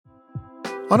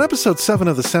On episode 7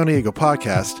 of the San Diego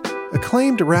podcast,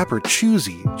 acclaimed rapper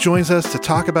Choosey joins us to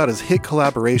talk about his hit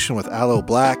collaboration with Aloe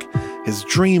Blacc, his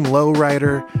dream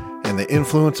lowrider, and the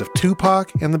influence of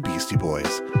Tupac and the Beastie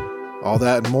Boys. All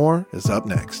that and more is up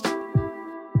next.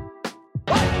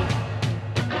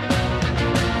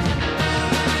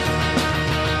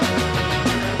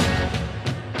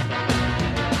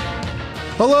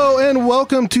 Hello and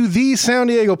welcome to the San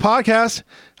Diego podcast.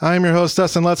 I'm your host,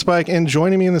 Dustin Letspike, and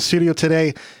joining me in the studio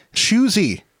today,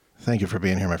 Choosey. Thank you for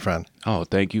being here, my friend. Oh,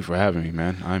 thank you for having me,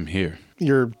 man. I'm here.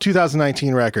 Your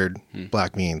 2019 record,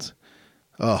 Black Means.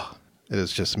 Oh, it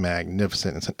is just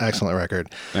magnificent. It's an excellent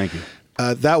record. Thank you.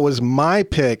 That was my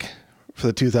pick for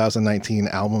the 2019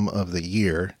 album of the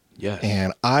year. Yes.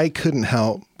 And I couldn't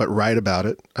help but write about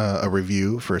it, a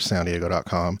review for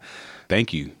sandiego.com.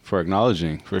 Thank you for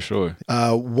acknowledging, for sure.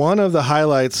 One of the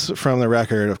highlights from the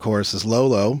record, of course, is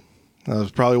Lolo. That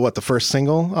was probably, the first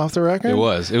single off the record? It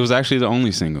was actually the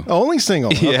only single. Only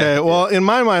single? Yeah. Okay, well, in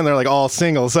my mind, they're like all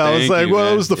singles. So I was like,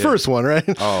 well, it was the first one, right?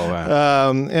 Oh, wow.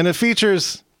 And it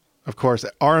features, of course,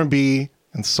 R&B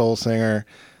and soul singer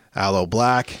Aloe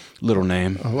Blacc. Little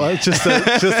name. Well, just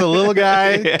a little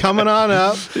guy coming on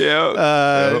up.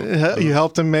 Yeah. You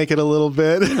helped him make it a little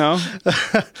bit. You know,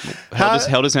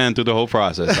 held his hand through the whole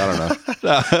process. I don't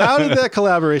know. How did that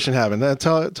collaboration happen?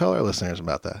 Tell our listeners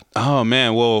about that. Oh,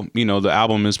 man. Well, the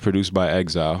album is produced by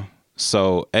Exile.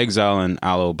 So Exile and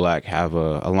Aloe Blacc have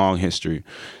a long history.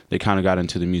 They kind of got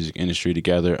into the music industry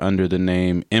together under the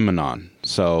name Eminem.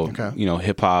 So,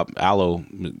 hip hop, Aloe,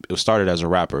 it started as a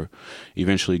rapper,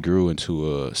 eventually grew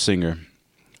into a singer.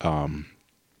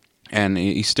 And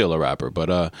he's still a rapper.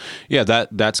 But,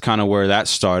 that's kind of where that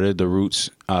started, the roots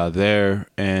there.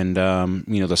 And,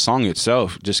 the song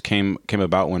itself just came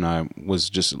about when I was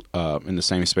just in the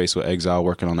same space with Exile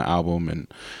working on the album.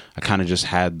 And I kind of just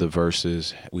had the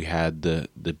verses. We had the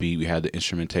beat. We had the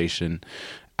instrumentation.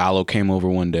 Aloe came over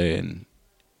one day and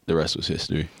the rest was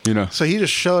history, So he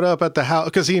just showed up at the house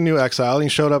because he knew Exile. And he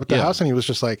showed up at the house and he was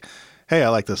just like, hey, I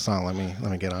like this song. Let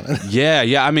me get on it.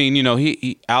 Yeah. I mean,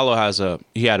 Aloe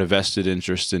he had a vested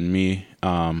interest in me.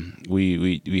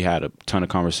 We had a ton of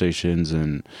conversations,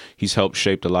 and he's helped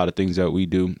shape a lot of things that we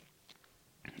do.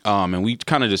 And we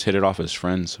kind of just hit it off as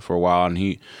friends for a while.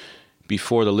 And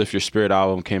before the Lift Your Spirit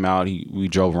album came out, we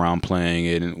drove around playing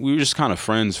it, and we were just kind of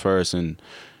friends first and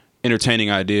entertaining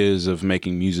ideas of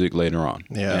making music later on.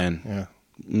 Yeah. And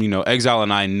Exile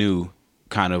and I knew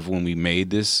kind of when we made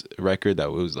this record that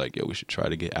it was like, we should try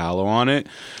to get Aloe on it.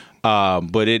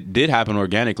 But it did happen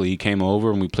organically. He came over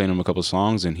and we played him a couple of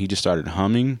songs, and he just started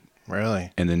humming.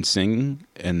 Really? And then singing,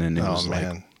 and then it was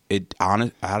man. Like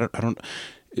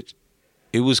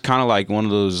it was kind of like one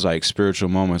of those like spiritual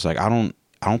moments. Like I don't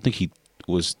think he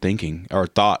was thinking or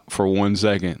thought for 1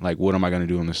 second like, what am I going to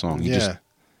do in this song? He just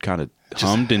kind of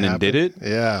hummed and then did it.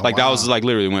 Yeah. Like that was like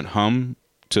literally went hum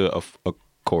to a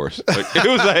chorus. Like, it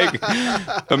was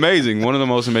like amazing. One of the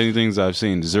most amazing things I've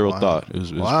seen. Zero thought. It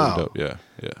was pretty dope. Yeah.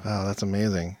 Wow, that's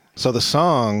amazing. So the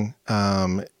song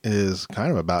is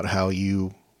kind of about how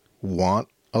you want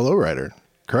a lowrider,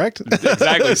 correct?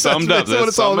 Exactly. Summed up. That's what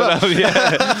it's all about.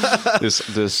 Yeah.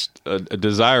 This a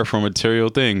desire for material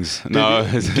things. No.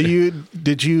 Do you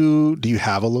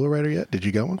have a lowrider yet? Did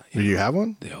you get one? Did you have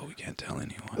one? Yo, we can't tell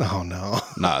anyone. Oh no.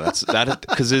 Nah, that's that.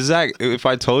 Because if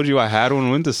I told you I had one,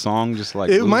 wouldn't the song just like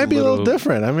it might be a little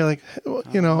different? I mean, like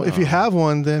if you have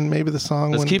one, then maybe the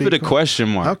song. Let's keep it a question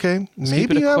mark. Okay,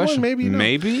 maybe you have one. Maybe you don't.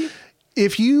 Maybe.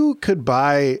 If you could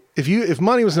buy, if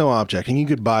money was no object and you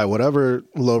could buy whatever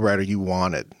lowrider you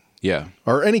wanted,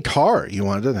 or any car you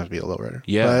wanted, it doesn't have to be a lowrider.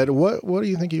 Yeah. But what do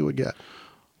you think you would get?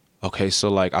 Okay, so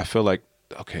like I feel like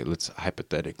let's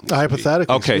hypothetically.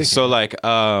 Okay, speaking. So like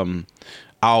I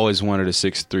always wanted a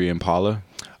 6'3" Impala.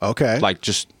 Okay. Like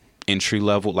just entry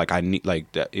level. Like I need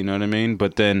like that. You know what I mean?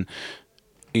 But then,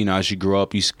 as you grow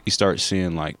up, you start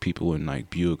seeing like people in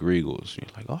like Buick Regals. You're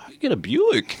like, oh, I get a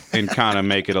Buick, and kind of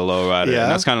make it a lowrider. Yeah.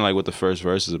 And that's kind of like what the first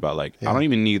verse is about. Like I don't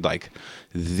even need like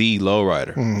the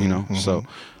lowrider. Mm-hmm. So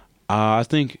I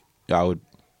think I would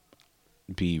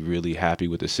be really happy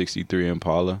with the 63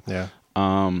 Impala. Yeah.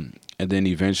 And then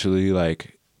eventually,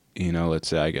 like, let's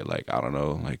say I get like, I don't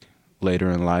know, like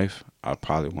later in life, I'd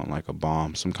probably want like a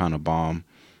bomb, some kind of bomb.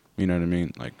 You know what I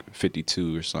mean? Like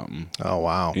 52 or something. Oh,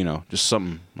 wow. Just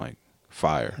something like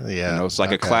fire. Yeah. It's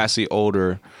like a classy,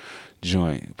 older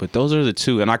joint. But those are the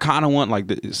two. And I kind of want like,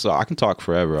 so I can talk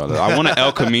forever on that. I want an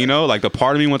El Camino. Like the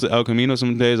part of me wants an El Camino.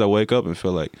 Some days I wake up and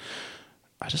feel like,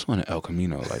 I just want an El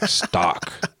Camino, like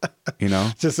stock,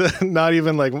 Just not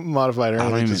even like modified or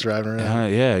anything, just driving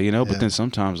around. But then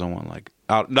sometimes I want like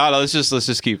No, let's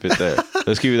just keep it there.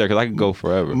 Let's keep it there because I could go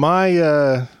forever.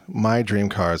 My dream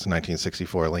car is a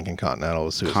 1964 Lincoln Continental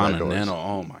with suicide doors.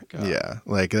 Oh my god. Yeah,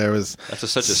 like there was. That's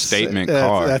such a statement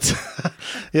car. That's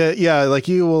yeah. Like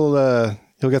you'll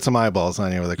get some eyeballs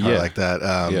on you with a car like that.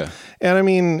 And I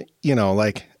mean,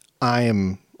 like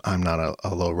I'm not a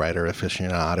lowrider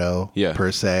aficionado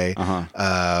per se.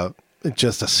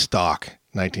 Just a stock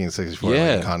 1964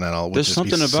 Lincoln Continental would just be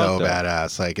so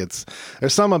badass. Like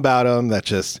there's some about them that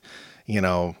just, I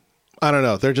don't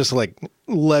know. They're just like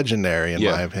legendary in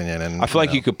my opinion. And I feel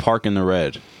like you could park in the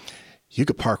red. You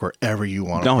could park wherever you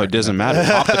want. No, it doesn't matter.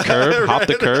 Hop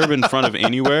the curb in front of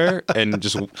anywhere and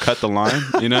just cut the line.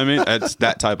 You know what I mean? It's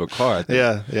that type of car. I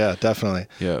think. Yeah, definitely.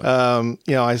 Yeah.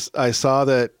 I saw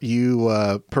that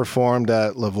you performed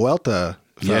at La Vuelta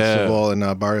Festival in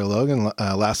Barrio Logan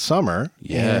last summer.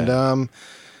 Yeah. And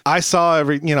I saw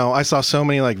I saw so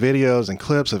many like videos and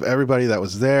clips of everybody that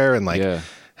was there and like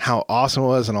how awesome it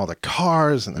was and all the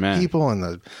cars and the people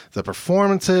and the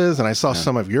performances. And I saw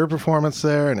some of your performance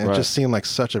there and it just seemed like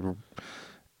such a,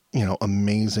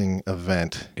 amazing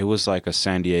event. It was like a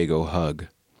San Diego hug.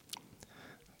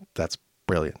 That's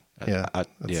brilliant. Yeah,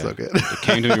 that's so good. It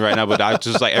came to me right now, but I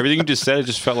just like everything you just said. It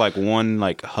just felt like one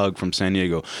like hug from San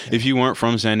Diego. If you weren't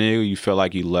from San Diego, you felt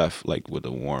like you left like with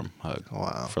a warm hug.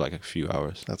 Wow, for like a few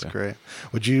hours. That's great.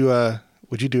 Would you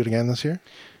do it again this year?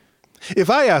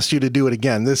 If I asked you to do it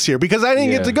again this year, because I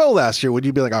didn't get to go last year, would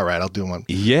you be like, all right, I'll do one?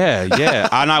 Yeah.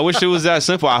 And I wish it was that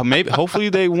simple. Hopefully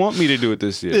they want me to do it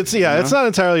this year. It's not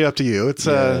entirely up to you. It's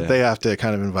they have to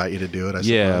kind of invite you to do it, I suppose.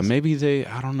 Yeah, maybe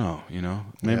I don't know,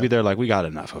 Maybe they're like, we got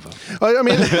enough of them. I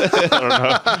mean, I don't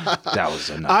know. That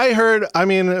was enough. I heard,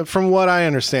 from what I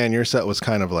understand, your set was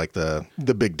kind of like the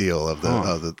big deal of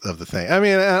the thing. I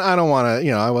mean, I don't want to,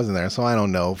 I wasn't there, so I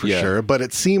don't know for sure, but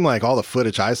it seemed like all the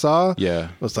footage I saw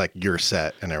was like your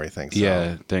set and everything. So.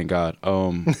 Yeah, thank God.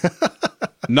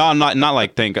 No, not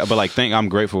like thank God, but like I'm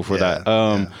grateful for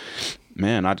that.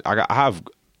 Man,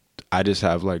 I just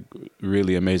have like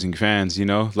really amazing fans,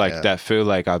 that feel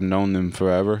like I've known them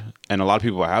forever, and a lot of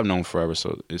people I have known forever.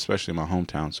 So especially in my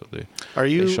hometown, so they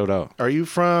showed out. Are you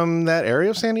from that area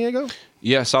of San Diego?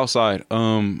 Yeah, South Side.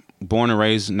 Born and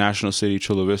raised National City,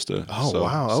 Chula Vista. Oh, so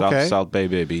wow. Okay. South Bay,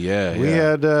 baby. Yeah.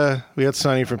 We had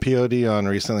Sonny from POD on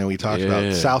recently. We talked about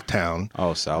Southtown.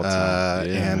 Oh, Southtown.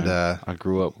 And I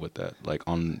grew up with that, like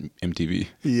on MTV.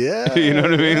 Yeah. You know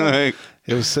what I mean? Like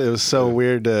it was so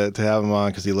weird to have him on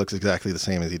because he looks exactly the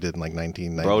same as he did in like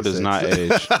 1996. Bro does not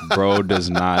age. Bro does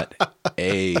not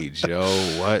age. Yo,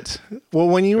 what? Well,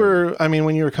 when you were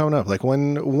coming up, like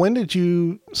when did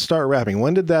you start rapping?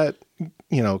 When did that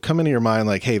come into your mind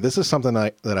like, hey, this is something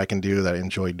that I can do, that I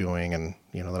enjoy doing, and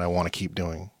that I want to keep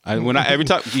doing? Every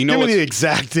time give me the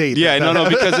exact date. Yeah, no,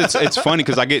 because it's funny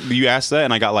because you asked that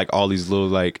and I got like all these little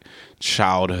like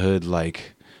childhood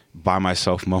like by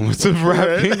myself moments of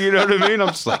rapping. You know what I mean? I'm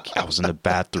just like, I was in the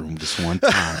bathroom this one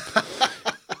time.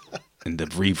 And the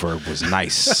reverb was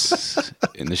nice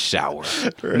in the shower.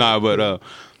 Right. Nah, but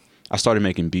I started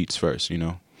making beats first,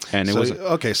 And it was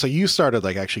okay. So you started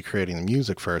like actually creating the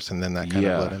music first, and then that kind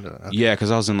of led into it. Okay. Yeah,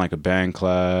 because I was in like a band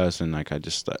class, and like I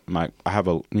have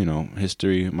a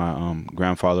history. My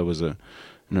grandfather was an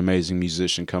amazing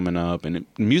musician coming up, and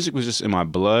music was just in my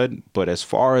blood. But as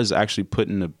far as actually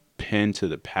putting the pen to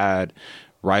the pad,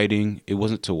 writing, it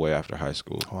wasn't till way after high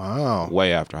school. Wow.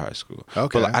 Way after high school.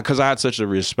 Okay. Because I had such a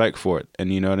respect for it,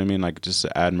 and you know what I mean, like just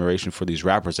the admiration for these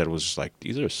rappers that it was just like,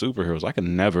 these are superheroes. I could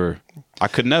never.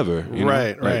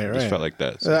 Right. It just felt like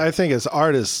that. So. I think as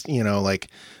artists, like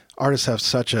artists have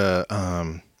such a,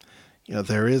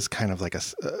 there is kind of like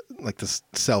like this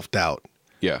self-doubt.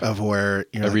 Yeah. Of where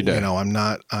every day, I'm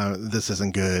not. This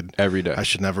isn't good. Every day, I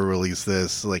should never release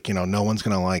this. Like, no one's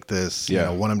gonna like this. Yeah.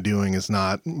 What I'm doing is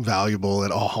not valuable at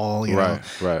all.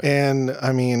 Right. And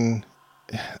I mean,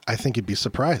 I think you'd be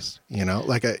surprised.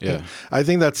 I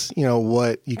think that's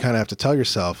what you kind of have to tell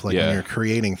yourself, like when you're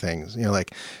creating things.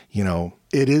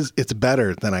 It's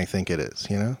better than I think it is.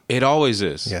 It always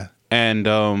is. Yeah. And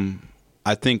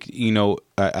I think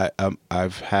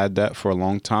I've had that for a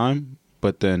long time,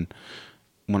 but then.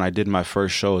 When I did my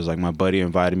first show, it was like my buddy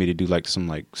invited me to do like some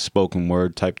like spoken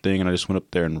word type thing, and I just went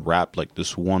up there and rapped like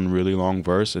this one really long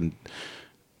verse. And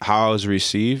how I was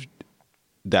received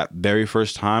that very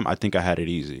first time, I think I had it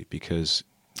easy because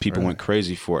people went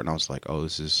crazy for it, and I was like, "Oh,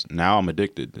 now I'm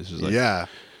addicted. This is like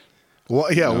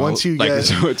Well, yeah. Once you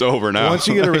get it's over now. Once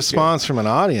you get a response from an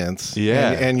audience,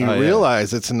 and you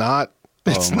realize it's not.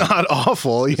 It's not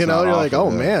awful, you're like, oh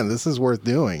man, this is worth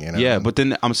doing, Yeah, but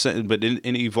then I'm saying, but it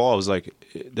evolves. Like,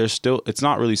 there's still, it's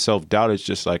not really self-doubt. It's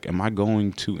just like, am I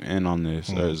going to end on this?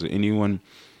 Or is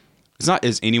it's not,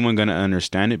 is anyone going to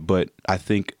understand it? But I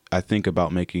think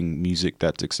about making music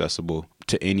that's accessible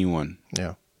to anyone.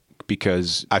 Yeah.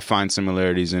 Because I find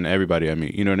similarities in everybody I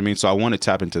meet. You know what I mean? So I want to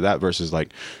tap into that versus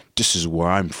like, this is where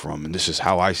I'm from and this is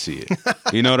how I see it.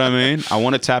 You know what I mean? I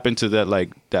want to tap into that,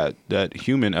 like that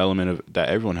human element of that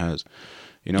everyone has.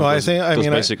 You know, well, those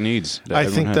basic needs. I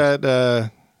think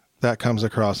that that comes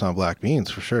across on Black Beans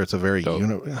for sure. It's a very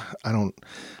I don't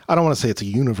want to say it's a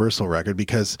universal record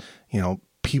because, you know,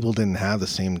 people didn't have the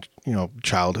same, you know,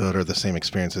 childhood or the same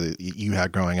experiences that you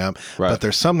had growing up. Right. But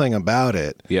there's something about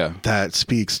it that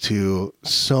speaks to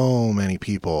so many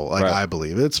people. Like, I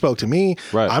believe it spoke to me.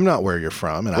 Right. I'm not where you're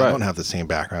from, and I don't have the same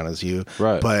background as you.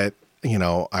 Right. But, you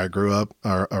know, I grew up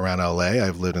around LA.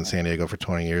 I've lived in San Diego for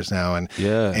 20 years now. And,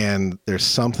 and there's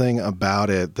something about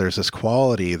it. There's this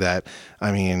quality that,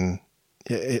 I mean,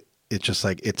 it just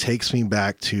like, it takes me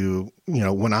back to, you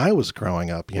know, when I was growing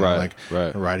up, you know, like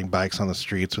riding bikes on the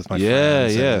streets with my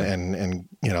friends and,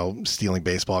 you know, stealing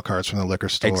baseball cards from the liquor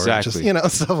store. Exactly. Just, you know,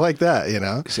 stuff like that, you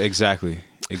know? Exactly.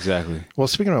 Well,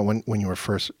 speaking of when you were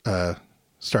first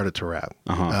started to rap,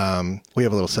 we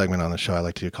have a little segment on the show I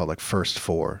like to do called like First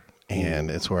Four.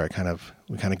 And it's where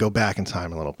we kind of go back in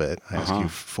time a little bit. I ask you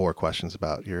 4 questions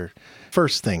about your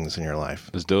first things in your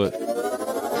life. Let's do it.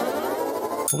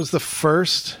 What was the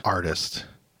first artist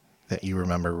that you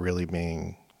remember really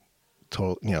being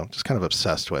total, you know, just kind of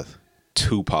obsessed with?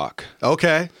 Tupac.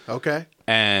 Okay.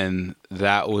 And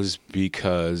that was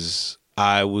because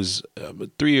I was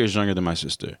 3 years younger than my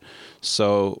sister.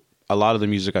 So a lot of the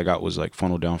music I got was like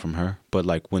funneled down from her. But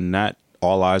like when that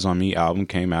All Eyes on Me album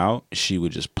came out, she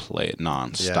would just play it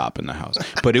nonstop in the house.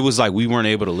 But it was like we weren't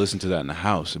able to listen to that in the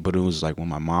house. But it was like when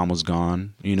my mom was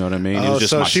gone, you know what I mean? It was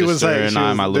just my sister and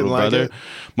I, my little brother.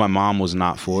 My mom was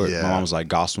not for it. My mom was like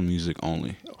gospel music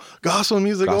only. Gospel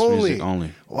music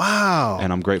only. Wow.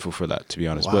 And I'm grateful for that, to be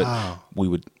honest. Wow. But we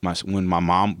would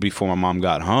before my mom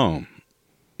got home,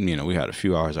 you know, we had a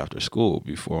few hours after school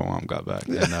before my mom got back.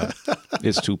 And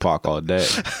it's Tupac all day.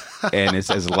 And it's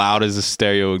as loud as the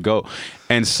stereo would go.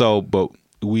 And so, but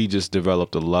we just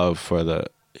developed a love for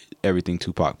everything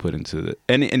Tupac put into it.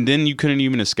 And then you couldn't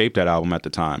even escape that album at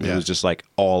the time. It was just like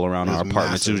all around our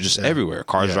apartments. Massive. It was just everywhere.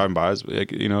 Cars driving by us,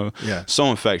 like, you know, so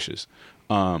infectious.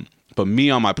 But me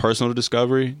on my personal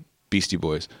discovery, Beastie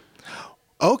Boys.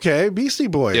 Okay, Beastie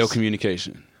Boys. Ill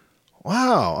Communication.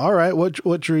 Wow. All right.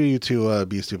 What drew you to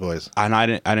Beastie Boys? And I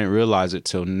didn't realize it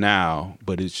till now,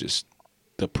 but it's just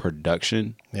the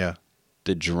production,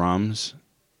 the drums.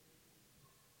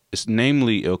 It's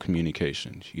namely Ill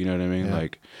Communication. You know what I mean? Yeah.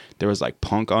 Like there was like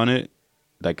punk on it.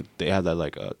 Like they had that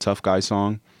like a Tough Guy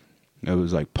song. It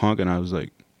was like punk, and I was like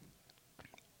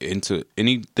into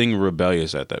anything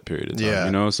rebellious at that period of time.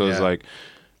 You know, so it's like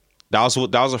that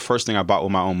was the first thing I bought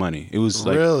with my own money. It was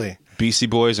like really Beastie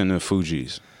Boys and the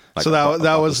Fugees. Like so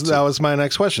that was my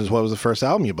next question. What was the first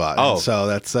album you bought? Oh, and so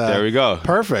that's there we go.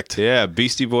 Perfect. Yeah,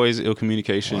 Beastie Boys, Ill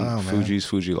Communication, Fugees,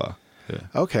 Fuji La. Yeah.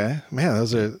 Okay, man,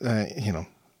 those are you know,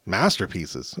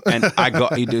 masterpieces. And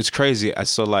it's crazy.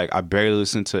 So like I barely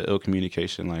listened to Ill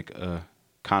Communication like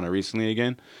kind of recently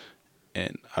again,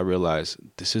 and I realized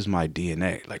this is my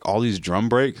DNA. Like all these drum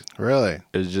breaks, really,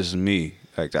 it's just me.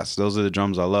 Like those are the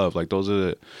drums I love. Like those are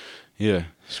the. Yeah,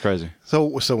 it's crazy.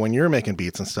 So when you're making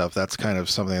beats and stuff, that's kind of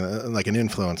something like an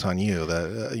influence on you.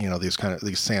 That you know, these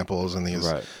samples and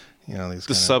these, you know, these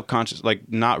subconscious.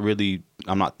 Like not really.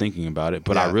 I'm not thinking about it,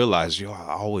 but I realize, I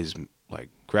always like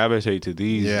gravitate to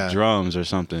these drums or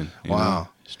something. You know?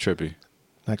 It's trippy.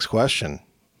 Next question: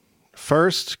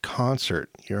 first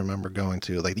concert you remember going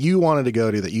to, like you wanted to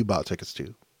go to, that you bought tickets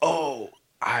to? Oh,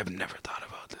 I've never thought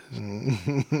about this.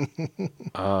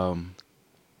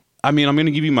 I mean, I'm going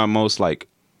to give you my most, like,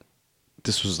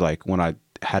 this was, like, when I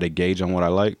had a gauge on what I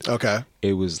liked. Okay.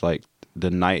 It was, like, The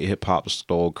Night Hip Hop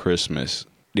Stole Christmas.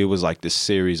 It was, like, this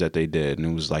series that they did, and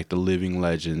it was, like, the living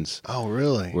legends. Oh,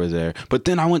 really? Were there. But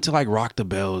then I went to, like, Rock the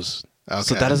Bells. Okay.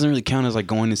 So that doesn't really count as, like,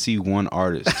 going to see one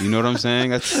artist. You know what I'm saying?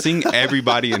 That's seeing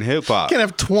everybody in hip-hop. You can't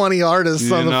have 20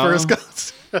 artists on the first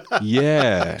concert.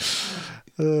 Yeah.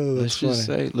 Let's just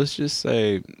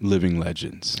say living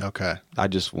legends. Okay. I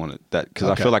just wanted that because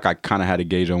I feel like I kind of had a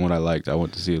gauge on what I liked. I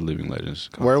went to see a living legends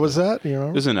concert. Where was that? You know,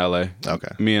 it was in LA.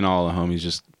 Okay. Me and all the homies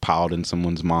just piled in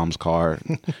someone's mom's car,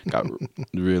 got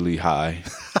really high,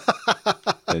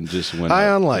 and just went high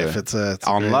on life. It's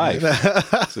on life.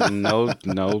 So no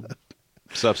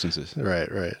substances.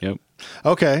 Right. Yep.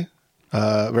 Okay.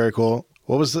 Very cool.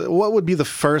 What would be the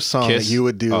first song that you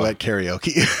would do at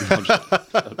karaoke?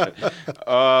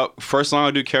 First song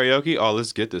I do karaoke? Oh,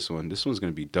 let's get this one. This one's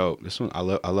gonna be dope. This one I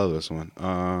love this one.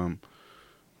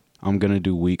 I'm gonna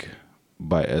do Weak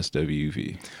by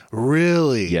SWV.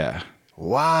 Really? Yeah.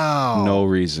 Wow. No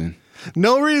reason.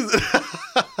 No reason.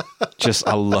 Just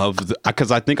I love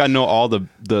because I think I know all the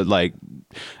like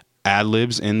ad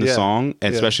libs in the song,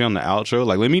 especially on the outro.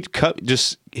 Like, let me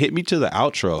just hit me to the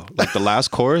outro, like the last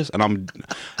chorus, and I'm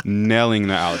nailing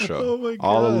the outro. Oh my God.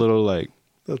 All the little like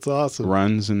that's awesome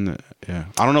runs in the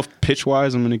I don't know if pitch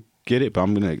wise I'm gonna get it, but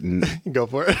I'm gonna go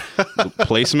for it.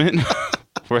 Placement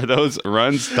where those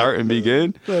runs start and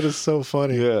begin. That is so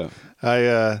funny. Yeah.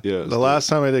 The last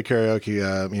time I did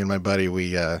karaoke, me and my buddy,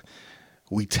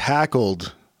 we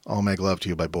tackled "I'll Make Love to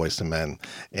You" by Boyz II Men,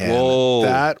 and Whoa.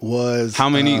 that was how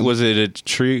many? Was it a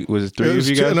tree? Was it three of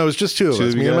you guys? No, it was just two of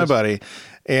us, me and my buddy,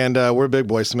 and we're big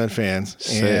Boyz II Men fans.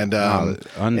 Sick. And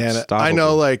I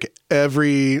know like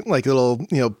every like little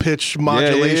pitch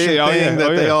modulation thing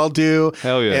that they all do,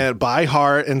 hell yeah, and by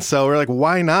heart. And so we're like,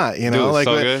 why not? Dude, like,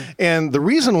 so good. And the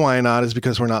reason why not is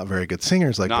because we're not very good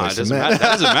singers like Boyz II Men. That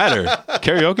doesn't matter.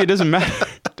 Karaoke doesn't matter.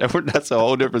 That's a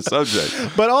whole different subject.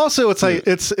 But also, it's like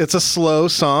it's a slow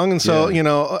song, and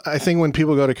so I think when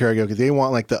people go to karaoke, they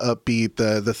want like the upbeat,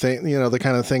 the thing, the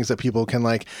kind of things that people can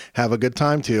like have a good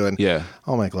time to. And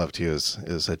 "I'll Make Love to You"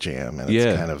 is a jam, and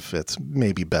it's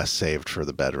maybe best saved for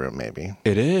the bedroom. Maybe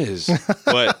it is,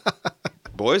 but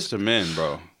Boyz II Men,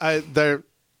 bro. I don't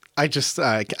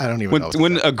even know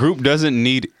when a group doesn't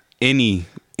need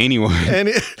anyone,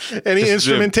 any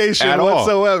instrumentation at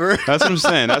whatsoever. All. That's what I'm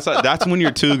saying. That's when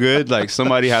you're too good. Like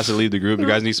somebody has to leave the group. You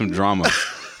guys need some drama.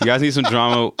 You guys need some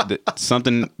drama.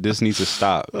 This needs to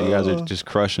stop. You guys are just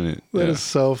crushing it. That is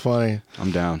so funny.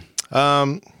 I'm down.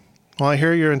 Well, I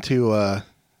hear you're into. I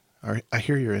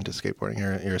hear you're into skateboarding.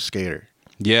 You're a skater.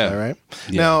 Yeah. All right.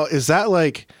 Yeah. Now, is that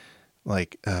like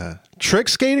trick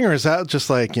skating, or is that just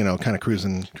like kind of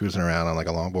cruising around on like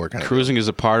a longboard kind of cruising is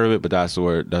a part of it, but that's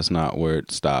not where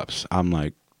it stops. I'm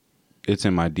like, it's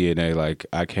in my DNA. Like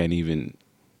I can't even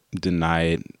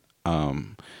deny it.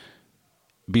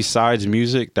 Besides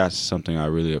music, that's something I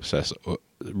really obsess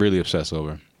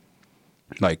over.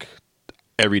 Like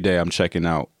every day I'm checking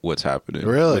out what's happening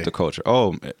with the culture.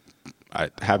 Oh, I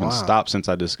haven't stopped since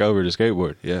I discovered the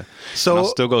skateboard. Yeah. So I'll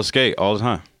still go skate all the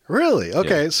time. Really?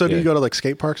 Okay. So do you go to like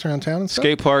skate parks around town and stuff?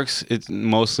 Skate parks, it's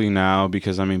mostly now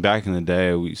because back in the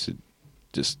day we used to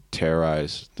just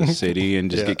terrorize the city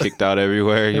and just get kicked out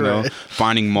everywhere, you know,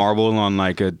 finding marble on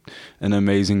like an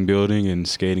amazing building and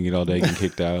skating it all day, getting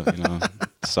kicked out, you know.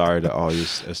 Sorry to all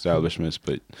these establishments,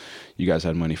 but you guys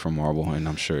had money from marble, and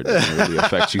I'm sure it doesn't really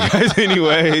affect you guys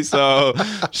anyway. So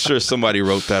sure somebody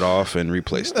wrote that off and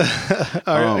replaced it.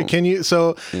 All right. Can you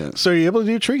so are you able to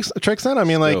do tricks then? I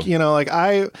mean, like,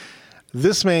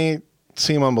 this may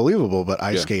seem unbelievable, but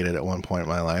I skated at one point in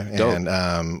my life. Dope.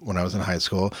 And when I was in high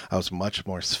school, I was much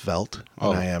more svelte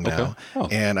than I am now.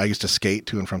 And I used to skate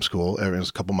to and from school. It was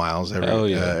a couple miles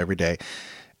every day.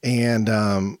 And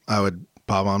I would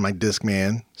pop on my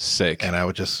Discman. Sick. And I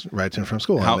would just ride to and from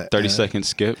school. How 30-second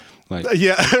skip? Like right.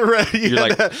 You're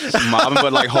like mobbing,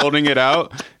 but like holding it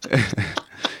out.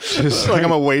 Just like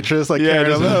I'm a waitress, like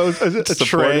carrying a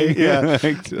tray. Yeah.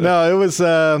 No, it was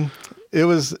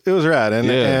rad,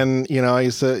 and I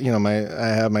used to I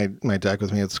have my deck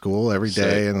with me at school every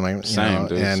day, and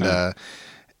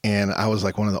and I was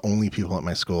like one of the only people at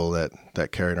my school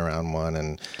that carried around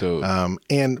one,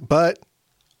 but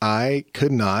I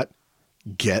could not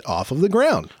get off of the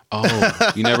ground.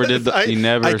 Oh, you never did that?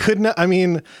 I could not. I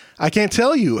mean, I can't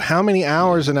tell you how many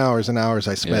hours and hours and hours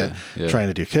I spent trying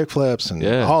to do kickflips and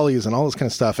ollies and all this kind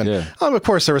of stuff. And of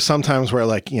course, there were some times where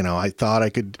like, I thought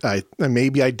I could,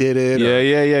 maybe I did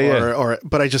it.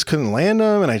 But I just couldn't land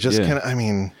them. And I just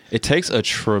it takes a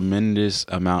tremendous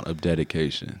amount of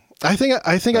dedication. I think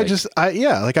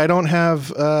I don't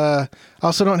have, I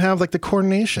also don't have like the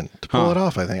coordination to pull it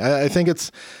off. I think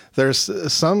it's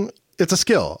a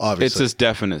skill, obviously. It's a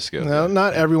definite skill. No,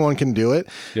 not everyone can do it.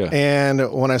 Yeah.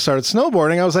 And when I started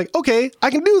snowboarding, I was like, okay,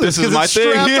 I can do this because it's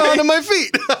strapped onto my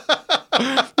feet.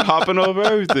 Hopping over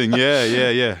everything.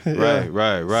 Yeah.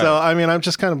 Right. So, I'm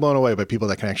just kind of blown away by people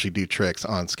that can actually do tricks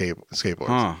on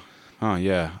skateboards.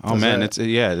 Yeah. Oh, man.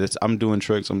 I'm doing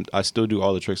tricks. I still do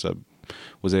all the tricks I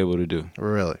was able to do.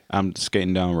 Really? I'm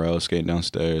skating down rails, skating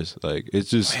downstairs. Like, it's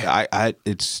just,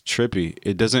 it's trippy.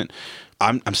 It doesn't...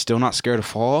 I'm still not scared to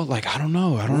fall. Like, I don't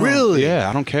know. Really? Yeah,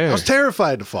 I don't care. I was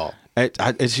terrified to fall.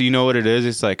 It's you know what it is?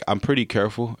 It's like I'm pretty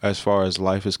careful as far as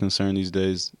life is concerned these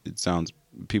days. It sounds,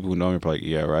 people who know me are probably like,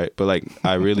 yeah, right. But like,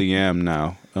 I really am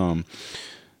now.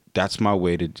 That's my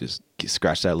way to just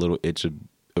scratch that little itch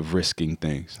of risking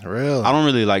things. Really? I don't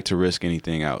really like to risk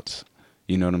anything else.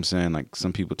 You know what I'm saying? Like,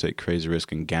 some people take crazy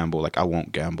risk and gamble. Like, I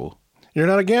won't gamble. You're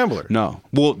not a gambler? No.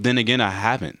 Well, then again, I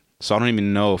haven't. So I don't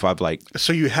even know if I've like.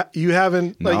 So you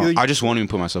haven't. No, like, I just won't even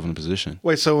put myself in a position.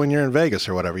 Wait, so when you're in Vegas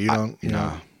or whatever, you don't.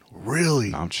 Nah.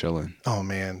 Really? No, I'm chilling. Oh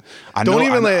man! I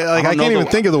can't even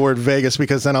think of the word Vegas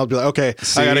because then I'll be like, okay,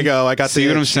 I gotta go. I got to see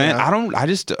what I'm saying. I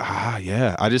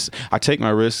take my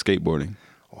risk skateboarding.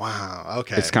 Wow.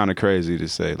 Okay. It's kind of crazy to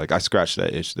say. Like I scratched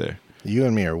that itch there. You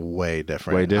and me are way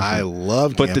different. Way different. I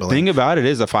love gambling. But the thing about it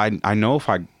is, if I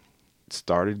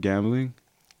started gambling,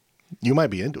 you might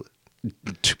be into it.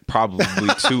 Probably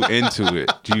too into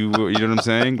it. You know what I'm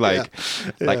saying? Like,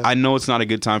 like I know it's not a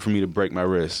good time for me to break my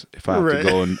wrist if I have to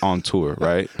go on tour,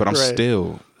 right? But I'm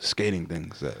still skating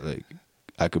things that like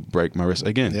I could break my wrist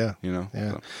again. Yeah, you know.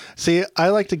 Yeah. So. See, I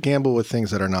like to gamble with things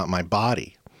that are not my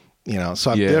body. You know, so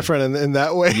I'm different in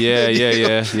that way.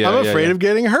 Yeah. I'm afraid of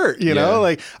getting hurt. You know,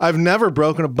 like I've never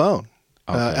broken a bone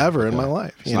ever in my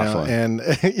life. It's not fun. And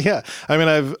I mean,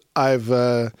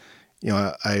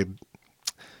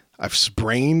 I've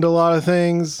sprained a lot of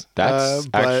things. That's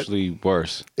actually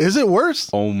worse. Is it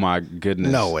worse? Oh my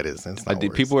goodness! No, it isn't. It's not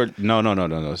worse. People are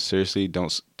no. Seriously,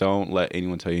 don't let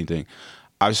anyone tell you anything.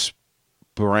 I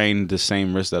sprained the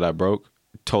same wrist that I broke.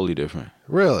 Totally different.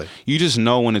 Really? You just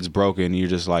know when it's broken. You're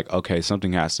just like, okay,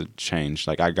 something has to change.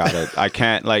 Like I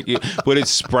can't like. But it's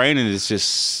sprained and it's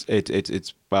just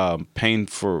it's pain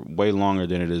for way longer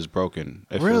than it is broken.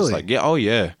 It feels like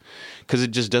because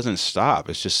it just doesn't stop.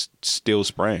 It's just still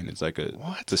sprained. It's like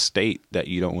it's a state that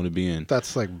you don't want to be in.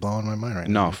 That's like blowing my mind right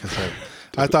now. No,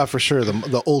 I thought for sure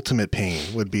the ultimate pain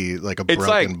would be like a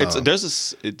broken bone.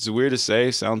 It's weird to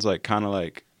say. Sounds like kind of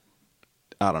like.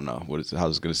 I don't know how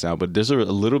it's going to sound, but there's a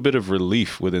little bit of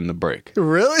relief within the break.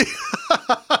 Really?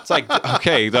 It's like,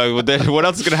 okay, what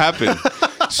else is going to happen?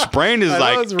 Sprain is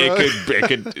like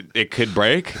it could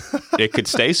break, it could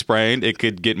stay sprained, it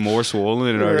could get more swollen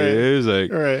than it already is. Like,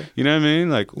 you know what I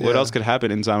mean? Like, what else could happen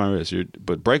inside my wrist?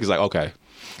 But break is like, okay.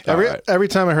 Every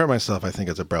time I hurt myself, I think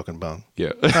it's a broken bone.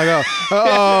 Yeah. I go,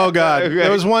 oh God.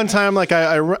 There was one time like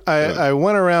I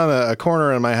went around a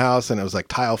corner in my house and it was like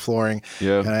tile flooring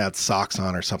and I had socks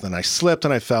on or something. I slipped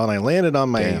and I fell and I landed on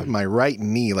my right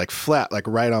knee, like flat, like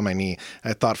right on my knee.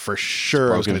 I thought for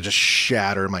sure I was going to just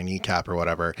shatter my kneecap or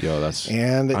whatever. I don't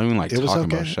even like talking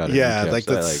about shattering kneecaps. Like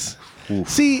that's...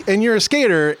 See, and you're a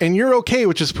skater, and you're okay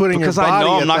with just putting your body I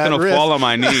know I'm not going to fall on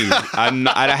my knee.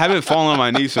 I haven't fallen on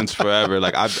my knee since forever.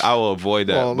 Like I will avoid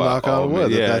that. Well, knock on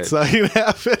wood. That's not going to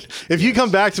happen. If you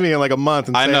come back to me in like a month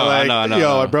and say, I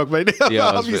know. I broke my knee,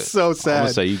 I'll be so sad. I'm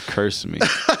gonna say you cursed me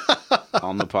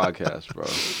on the podcast, bro.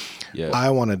 Yeah. I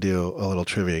want to do a little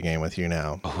trivia game with you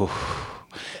now.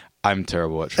 I'm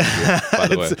terrible at trivia, by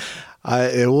the way.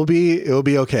 It will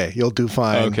be okay. You'll do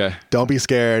fine. Okay. Don't be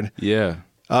scared. Yeah.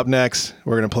 Up next,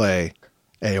 we're going to play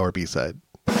A or B side.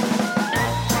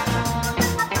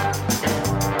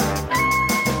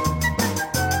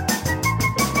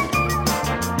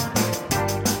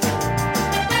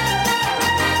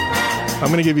 I'm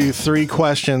going to give you 3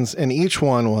 questions, and each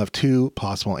one will have 2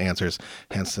 possible answers.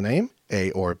 Hence the name,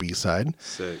 A or B side.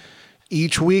 Sick.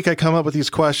 Each week, I come up with these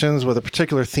questions with a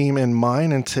particular theme in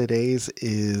mind, and today's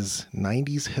is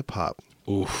 90s hip hop.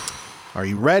 Oof. Are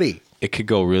you ready? It could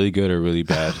go really good or really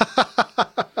bad.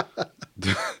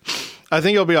 I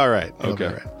think you'll be all right.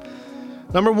 Okay.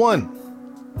 Number 1.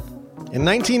 In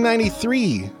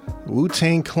 1993,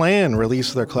 Wu-Tang Clan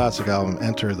released their classic album,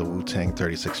 Enter the Wu-Tang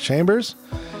 36 Chambers.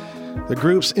 The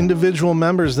group's individual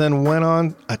members then went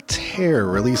on a tear,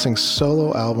 releasing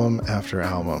solo album after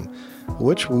album.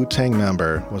 Which Wu-Tang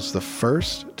member was the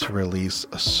first to release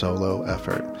a solo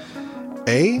effort?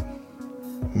 A.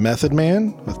 Method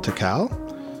Man with Tikal,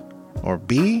 or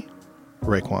B.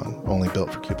 Raekwon, only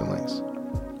built for Cuban Links.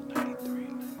 93.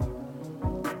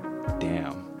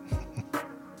 Damn.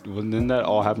 Didn't that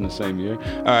all happen the same year?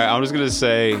 All right, I'm just gonna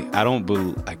say I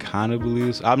kind of believe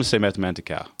this. I'm gonna say Method Man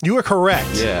Tikal. You are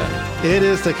correct. Yeah, it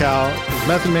is Tikal.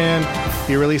 Method Man.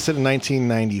 He released it in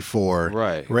 1994.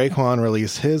 Right. Raekwon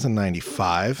released his in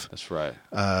 95. That's right.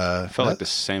 Felt like the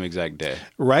same exact day.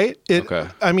 Right. Okay.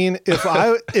 I mean, if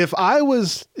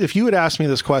you had asked me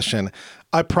this question,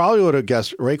 I probably would have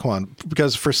guessed Raekwon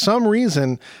because for some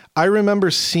reason I remember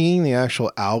seeing the actual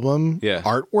album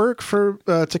artwork for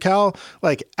Tikal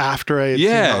like after I had seen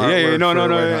the artwork. No,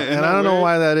 and I don't know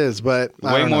why that is, but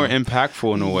way more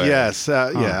impactful in a way. Yes,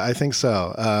 yeah, I think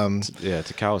so.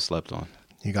 Tikal was slept on.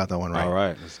 You got that one right. All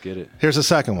right, let's get it. Here's the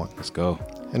second one. Let's go.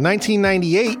 In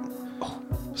 1998,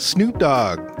 Snoop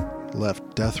Dogg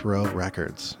left Death Row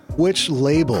Records. Which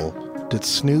label did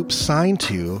Snoop sign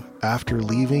to after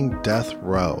leaving Death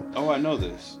Row? Oh, I know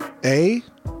this. A.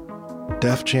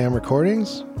 Def Jam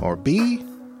Recordings, or B.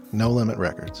 No Limit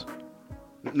Records?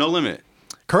 No Limit.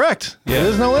 Correct. Yeah. It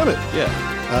is No Limit.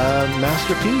 Yeah.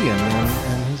 Master P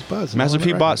and his buzz. Master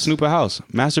P bought Snoop a house.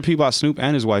 Master P bought Snoop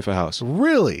and his wife a house.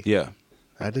 Really? Yeah.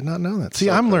 I did not know that. See,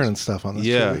 I'm learning stuff on this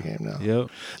trivia game now. Yep.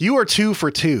 You are 2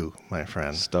 for 2, my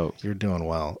friend. Stoked. You're doing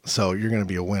well. So you're going to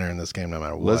be a winner in this game no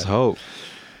matter what. Let's hope.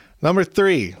 Number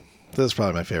 3. This is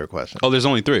probably my favorite question. Oh, there's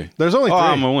only 3. There's only 3. Oh,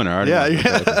 I'm a winner. I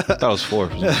thought it was 4.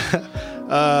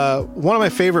 One of my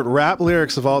favorite rap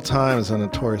lyrics of all time is on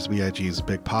Notorious B.I.G.'s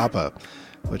Big Papa,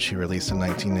 which he released in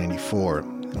 1994.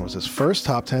 It was his first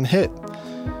top 10 hit.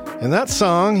 In that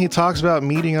song, he talks about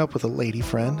meeting up with a lady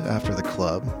friend after the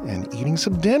club and eating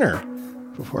some dinner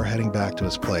before heading back to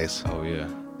his place. Oh, yeah.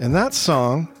 In that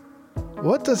song,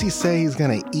 what does he say he's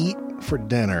going to eat for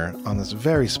dinner on this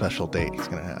very special date he's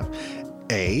going to have?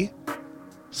 A,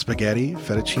 spaghetti,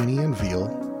 fettuccine, and veal.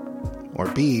 Or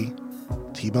B,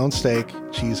 T-bone steak,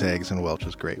 cheese, eggs, and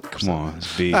Welch's grape. Come on,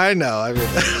 it's B. I know. I mean,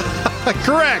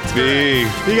 correct. B.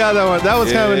 You got that one. That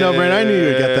was kind of a no-brainer. I knew you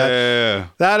would get that. Yeah.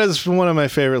 That is one of my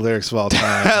favorite lyrics of all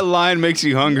time. That line makes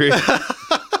you hungry.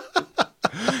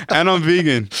 And I'm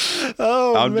vegan.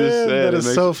 Oh, I'm man, just saying, that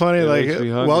is so funny. Like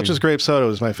Welch's grape soda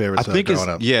was my favorite. I think growing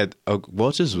up.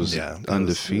 Welch's was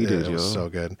undefeated. It was so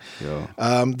good. Yo.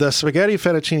 The spaghetti,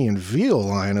 fettuccine, and veal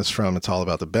line is from "It's All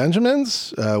About the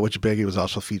Benjamins," which Biggie was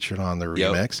also featured on the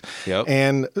remix. Yep.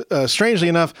 And strangely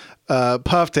enough,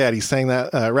 Puff Daddy sang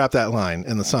that, rapped that line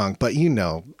in the song. But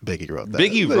Biggie wrote that.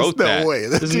 Biggie wrote that. There's no way.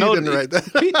 There's no, didn't write that.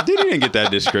 He didn't get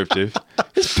that descriptive.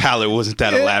 His palette wasn't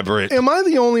that elaborate. Am I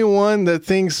the only one that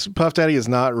thinks Puff Daddy has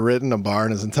not written a bar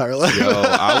in his entire life? Yo,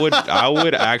 I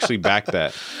would actually back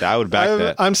that. I would back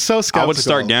that. I'm so skeptical. I would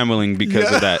start gambling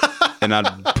because of that, and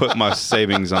I'd put my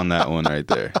savings on that one right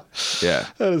there. Yeah,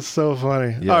 that is so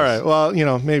funny. Yes. All right,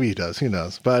 well, maybe he does. Who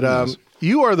knows? But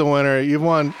you are the winner. You've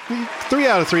won 3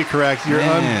 out of 3 correct. You're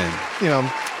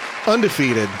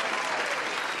undefeated.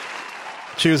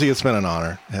 Choosey, it's been an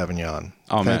honor having you on.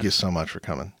 Thank you so much for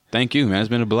coming. Thank you, man. It's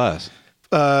been a blast.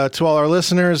 To all our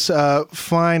listeners,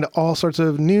 find all sorts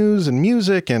of news and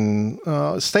music and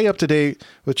stay up to date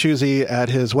with Choosey at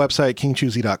his website,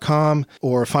 kingchoosey.com,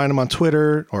 or find him on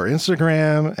Twitter or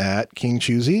Instagram at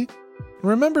kingchoosey.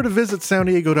 Remember to visit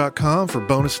sounddiego.com for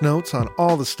bonus notes on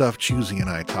all the stuff Choosey and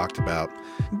I talked about.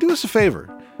 Do us a favor.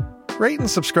 Rate and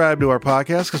subscribe to our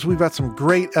podcast because we've got some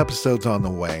great episodes on the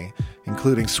way,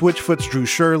 including Switchfoot's Drew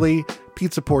Shirley,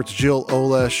 Pizza Port's Jill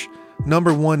Olesh,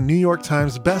 #1 New York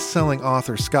Times best-selling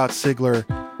author Scott Sigler,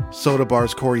 Soda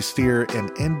Bar's Corey Steer, and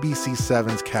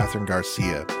NBC7's Catherine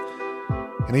Garcia.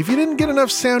 And if you didn't get enough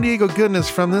Sound Diego goodness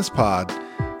from this pod,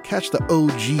 catch the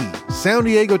OG, Sound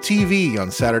Diego TV,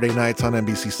 on Saturday nights on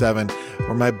NBC7,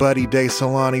 where my buddy Dave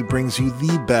Solani brings you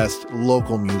the best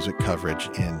local music coverage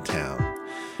in town.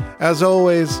 As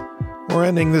always, we're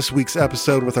ending this week's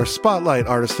episode with our Spotlight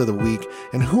Artist of the Week,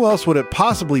 and who else would it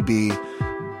possibly be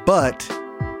but,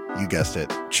 you guessed it,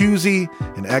 Choosey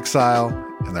and Exile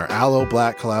and their Aloe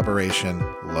Black collaboration,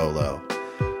 Lolo.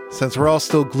 Since we're all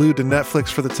still glued to Netflix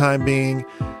for the time being,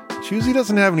 Choosey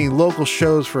doesn't have any local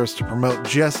shows for us to promote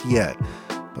just yet,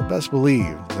 but best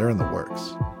believe they're in the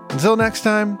works. Until next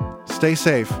time, stay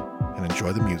safe and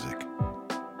enjoy the music.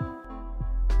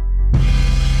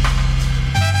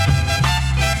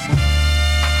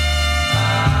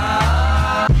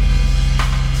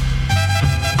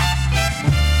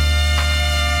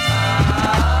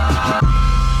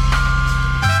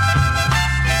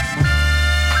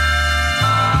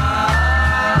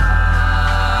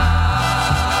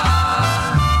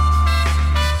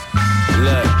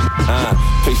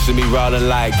 Picture me rolling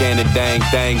like ain't a dang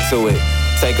thing to it.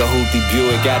 Take a Houthi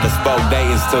Buick, got the spoke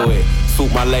Dayton's to it.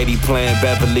 Swoop my lady playing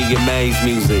Beverly and Mays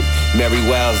music. Mary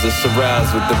Wells, the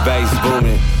Shirelles with the bass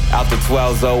booming. Out the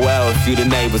 12's OL if you the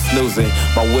neighbor snoozing.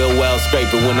 My wheel well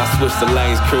scraping when I switch the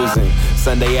lanes cruising.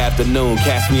 Sunday afternoon,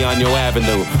 catch me on your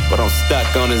avenue. But I'm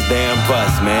stuck on this damn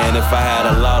bus, man, if I had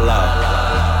a Lolo.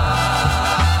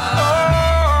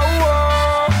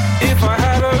 If I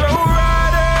had a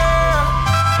lowrider,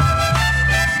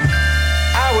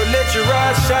 I would let you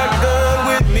ride shotgun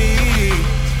with me.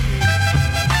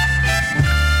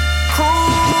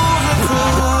 Cruising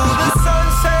through the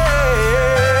sunset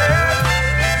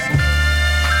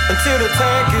until the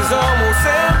tank is almost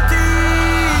empty.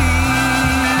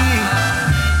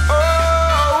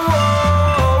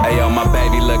 Hey yo, my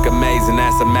baby look amazing,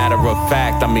 that's a matter of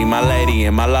fact. I mean my lady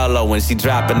and my Lolo when she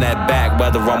dropping that back.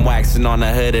 Whether I'm waxing on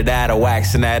the hood of that or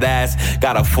waxing that ass,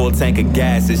 got a full tank of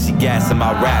gas and she gassing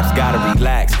my raps, gotta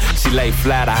relax. She lay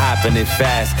flat, I hop in it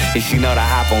fast. If she know to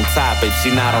hop on top, if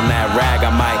she not on that rag, I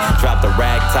might drop the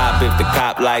rag top. If the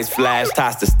cop lights flash,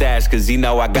 toss the stash, cause you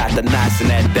know I got the knots in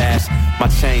that dash. My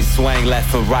chain swing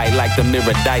left and right like the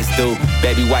mirror dice do.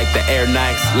 Baby wipe the air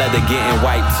nights, leather getting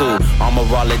white too. I'ma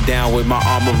roll it down with my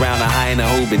arm around her. I ain't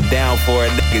who been down for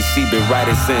it, nigga. She been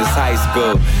writing since high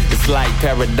school. It's like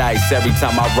paradise every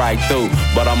time I ride through.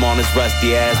 But I'm on this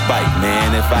rusty ass bike,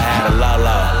 man. If I had a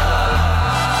Lolo,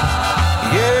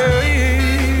 yeah.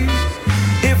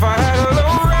 If I had a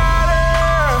low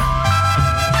rider,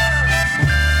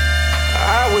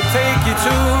 I would take you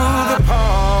to the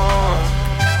park.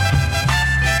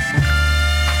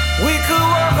 We could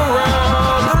walk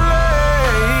around the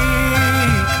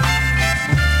lake,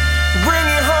 bring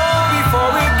you home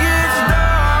before it gets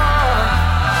dark.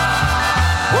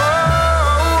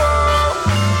 Whoa.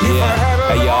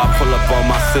 Yeah, hey y'all, pull up on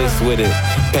my sis with it.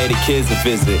 Pay the kids a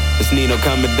visit. It's Nino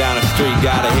coming down the street,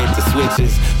 gotta hit the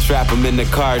switches. Strap him in the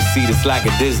car seat, it's like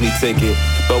a Disney ticket.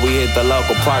 But we hit the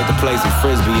local park to play some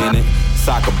frisbee in it.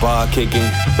 Soccer ball kicking,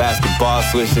 basketball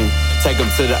swishing. Take them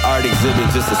to the art exhibit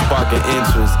just to spark an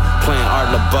interest. Playing Art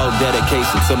LeBeau,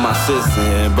 dedication to my sister.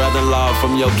 And brother-in-law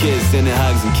from your kids, sending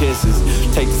hugs and kisses.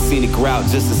 Take the scenic route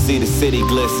just to see the city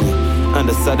glisten.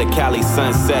 Under Southern Cali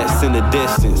sunsets in the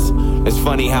distance. It's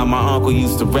funny how my uncle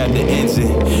used to rev the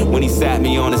engine when he sat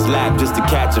me on his lap just to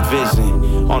catch a vision.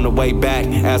 On the way back,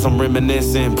 as I'm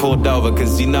reminiscing, pulled over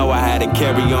cause you know I had to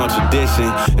carry on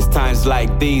tradition. It's times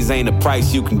like these, ain't a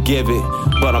price you can give it.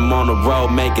 But I'm on the road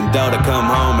making dough to come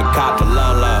home and cop a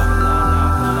Lolo.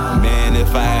 Man,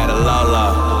 if I had a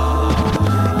Lolo.